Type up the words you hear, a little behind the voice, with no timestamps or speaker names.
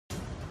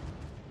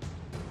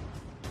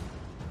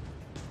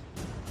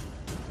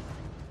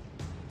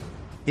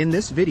In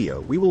this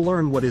video we will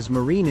learn what is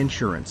marine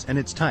insurance and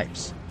its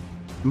types.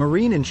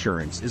 Marine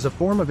insurance is a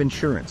form of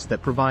insurance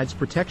that provides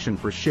protection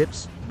for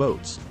ships,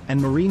 boats,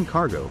 and marine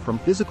cargo from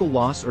physical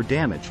loss or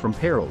damage from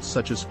perils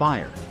such as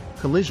fire,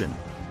 collision,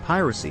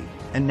 piracy,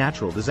 and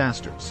natural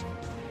disasters.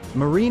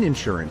 Marine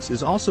insurance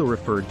is also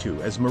referred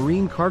to as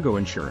marine cargo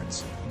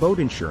insurance, boat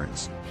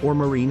insurance, or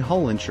marine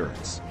hull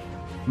insurance.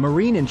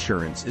 Marine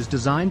insurance is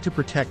designed to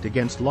protect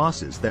against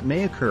losses that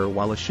may occur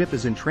while a ship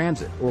is in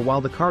transit or while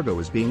the cargo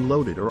is being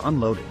loaded or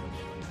unloaded.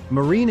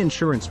 Marine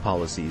insurance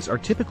policies are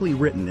typically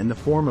written in the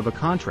form of a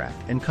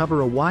contract and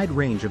cover a wide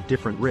range of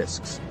different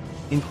risks,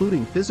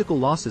 including physical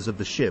losses of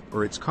the ship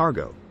or its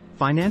cargo,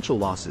 financial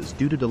losses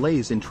due to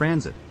delays in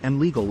transit, and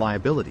legal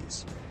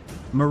liabilities.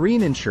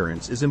 Marine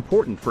insurance is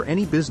important for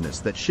any business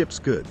that ships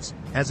goods,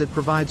 as it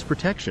provides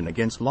protection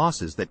against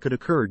losses that could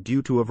occur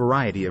due to a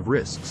variety of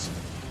risks.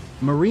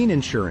 Marine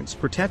insurance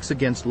protects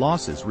against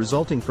losses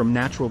resulting from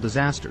natural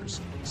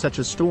disasters, such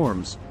as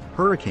storms,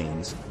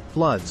 hurricanes,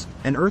 floods,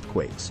 and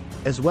earthquakes,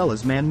 as well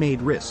as man-made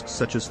risks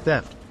such as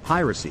theft,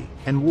 piracy,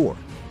 and war.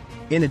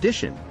 In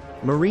addition,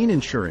 marine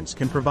insurance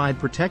can provide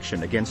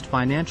protection against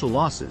financial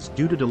losses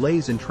due to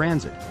delays in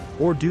transit,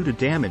 or due to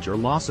damage or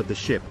loss of the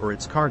ship or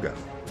its cargo.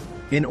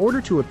 In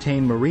order to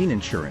obtain marine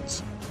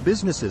insurance,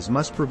 businesses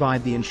must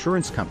provide the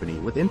insurance company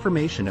with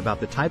information about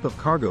the type of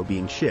cargo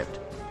being shipped,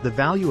 the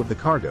value of the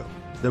cargo,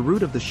 the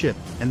route of the ship,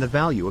 and the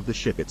value of the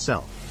ship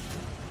itself.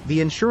 The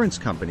insurance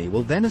company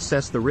will then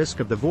assess the risk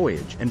of the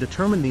voyage and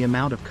determine the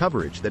amount of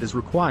coverage that is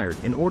required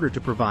in order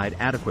to provide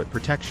adequate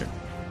protection.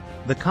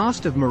 The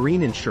cost of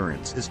marine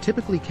insurance is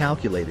typically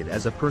calculated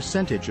as a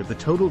percentage of the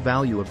total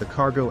value of the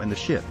cargo and the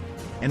ship,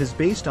 and is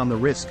based on the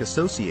risk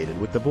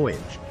associated with the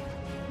voyage.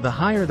 The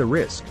higher the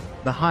risk,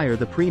 the higher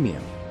the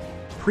premium.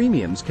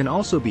 Premiums can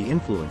also be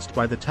influenced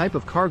by the type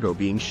of cargo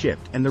being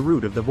shipped and the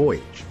route of the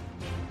voyage.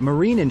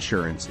 Marine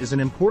insurance is an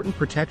important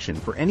protection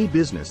for any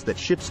business that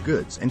ships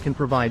goods and can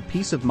provide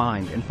peace of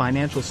mind and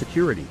financial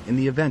security in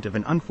the event of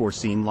an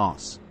unforeseen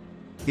loss.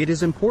 It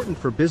is important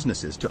for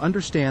businesses to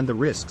understand the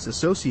risks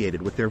associated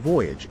with their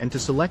voyage and to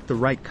select the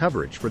right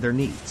coverage for their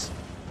needs.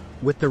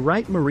 With the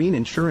right marine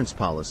insurance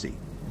policy,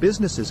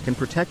 businesses can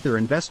protect their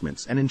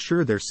investments and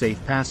ensure their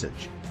safe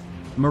passage.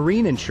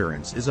 Marine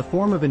insurance is a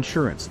form of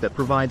insurance that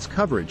provides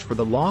coverage for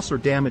the loss or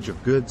damage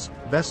of goods,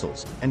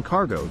 vessels, and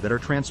cargo that are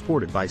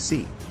transported by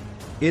sea.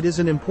 It is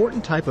an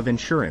important type of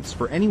insurance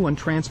for anyone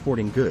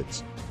transporting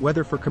goods,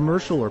 whether for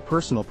commercial or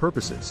personal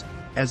purposes,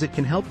 as it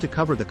can help to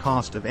cover the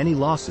cost of any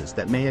losses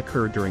that may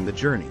occur during the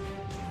journey.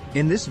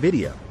 In this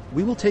video,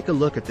 we will take a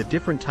look at the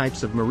different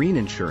types of marine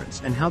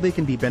insurance and how they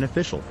can be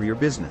beneficial for your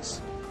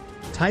business.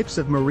 Types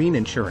of marine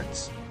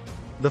insurance.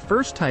 The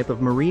first type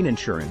of marine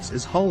insurance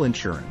is hull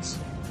insurance.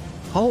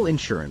 Hull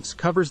insurance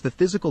covers the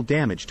physical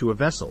damage to a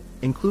vessel,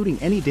 including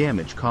any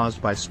damage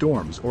caused by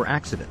storms or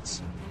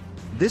accidents.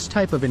 This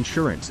type of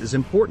insurance is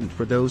important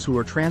for those who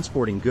are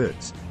transporting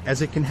goods,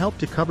 as it can help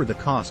to cover the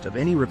cost of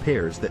any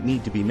repairs that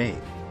need to be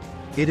made.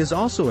 It is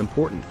also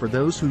important for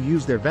those who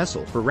use their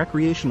vessel for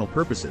recreational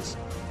purposes,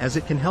 as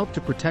it can help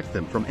to protect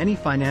them from any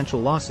financial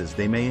losses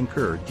they may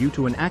incur due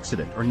to an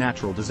accident or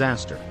natural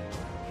disaster.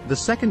 The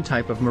second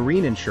type of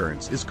marine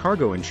insurance is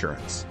cargo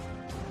insurance.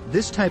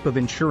 This type of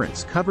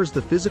insurance covers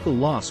the physical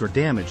loss or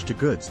damage to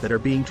goods that are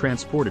being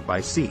transported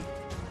by sea.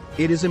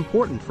 It is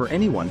important for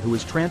anyone who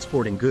is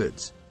transporting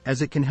goods,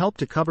 as it can help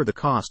to cover the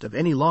cost of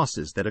any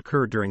losses that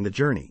occur during the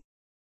journey.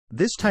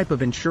 This type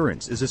of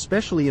insurance is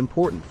especially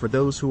important for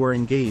those who are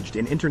engaged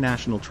in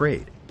international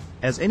trade,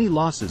 as any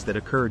losses that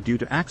occur due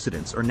to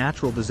accidents or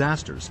natural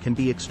disasters can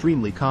be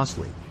extremely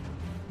costly.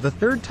 The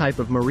third type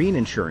of marine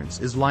insurance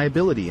is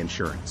liability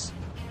insurance.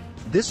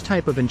 This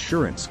type of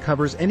insurance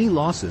covers any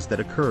losses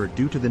that occur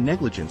due to the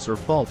negligence or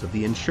fault of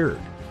the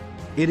insured.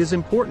 It is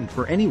important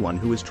for anyone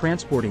who is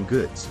transporting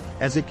goods,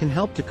 as it can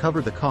help to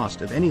cover the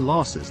cost of any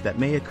losses that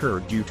may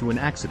occur due to an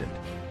accident.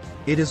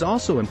 It is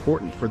also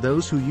important for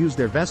those who use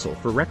their vessel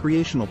for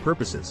recreational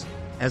purposes,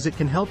 as it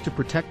can help to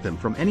protect them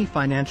from any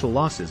financial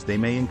losses they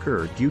may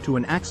incur due to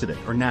an accident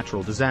or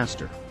natural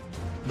disaster.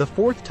 The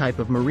fourth type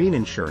of marine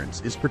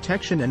insurance is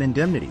protection and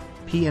indemnity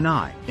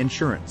 (P&I)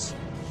 insurance.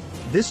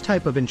 This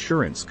type of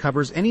insurance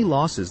covers any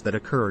losses that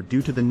occur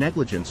due to the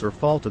negligence or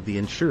fault of the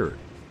insured,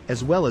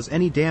 as well as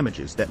any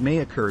damages that may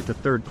occur to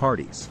third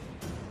parties.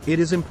 It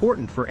is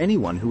important for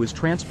anyone who is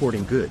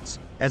transporting goods,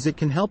 as it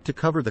can help to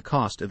cover the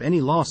cost of any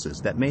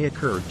losses that may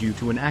occur due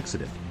to an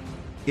accident.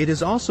 It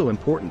is also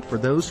important for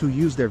those who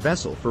use their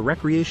vessel for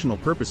recreational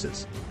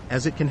purposes,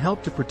 as it can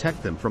help to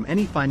protect them from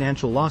any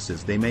financial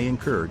losses they may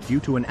incur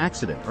due to an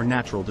accident or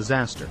natural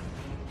disaster.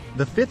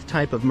 The fifth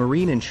type of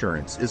marine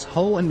insurance is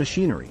hull and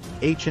machinery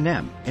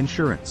 (H&M)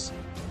 insurance.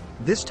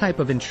 This type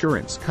of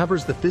insurance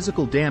covers the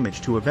physical damage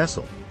to a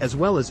vessel, as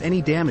well as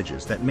any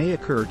damages that may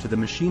occur to the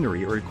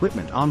machinery or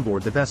equipment on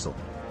board the vessel.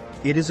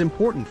 It is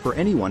important for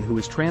anyone who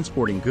is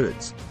transporting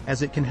goods,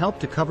 as it can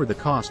help to cover the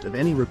cost of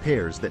any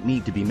repairs that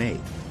need to be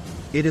made.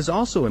 It is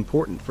also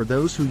important for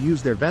those who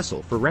use their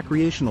vessel for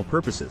recreational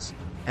purposes,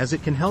 as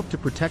it can help to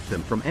protect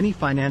them from any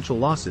financial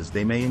losses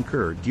they may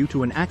incur due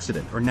to an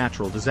accident or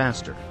natural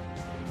disaster.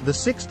 The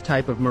sixth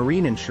type of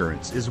marine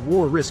insurance is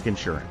war risk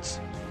insurance.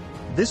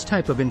 This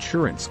type of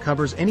insurance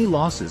covers any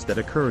losses that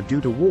occur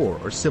due to war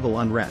or civil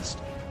unrest.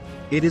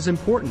 It is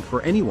important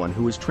for anyone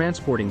who is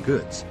transporting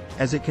goods,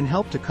 as it can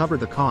help to cover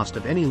the cost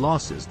of any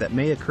losses that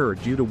may occur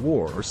due to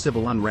war or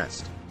civil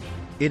unrest.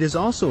 It is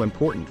also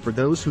important for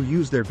those who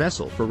use their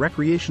vessel for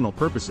recreational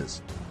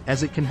purposes,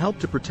 as it can help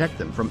to protect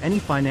them from any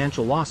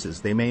financial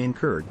losses they may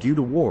incur due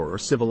to war or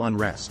civil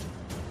unrest.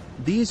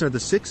 These are the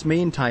 6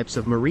 main types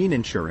of marine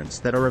insurance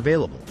that are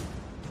available.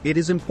 It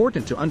is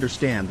important to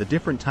understand the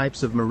different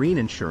types of marine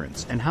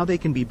insurance and how they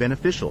can be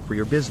beneficial for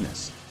your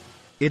business.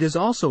 It is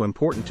also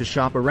important to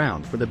shop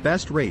around for the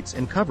best rates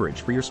and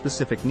coverage for your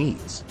specific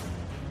needs.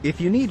 If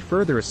you need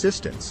further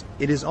assistance,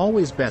 it is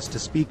always best to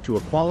speak to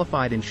a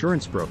qualified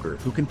insurance broker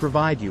who can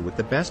provide you with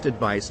the best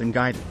advice and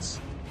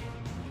guidance.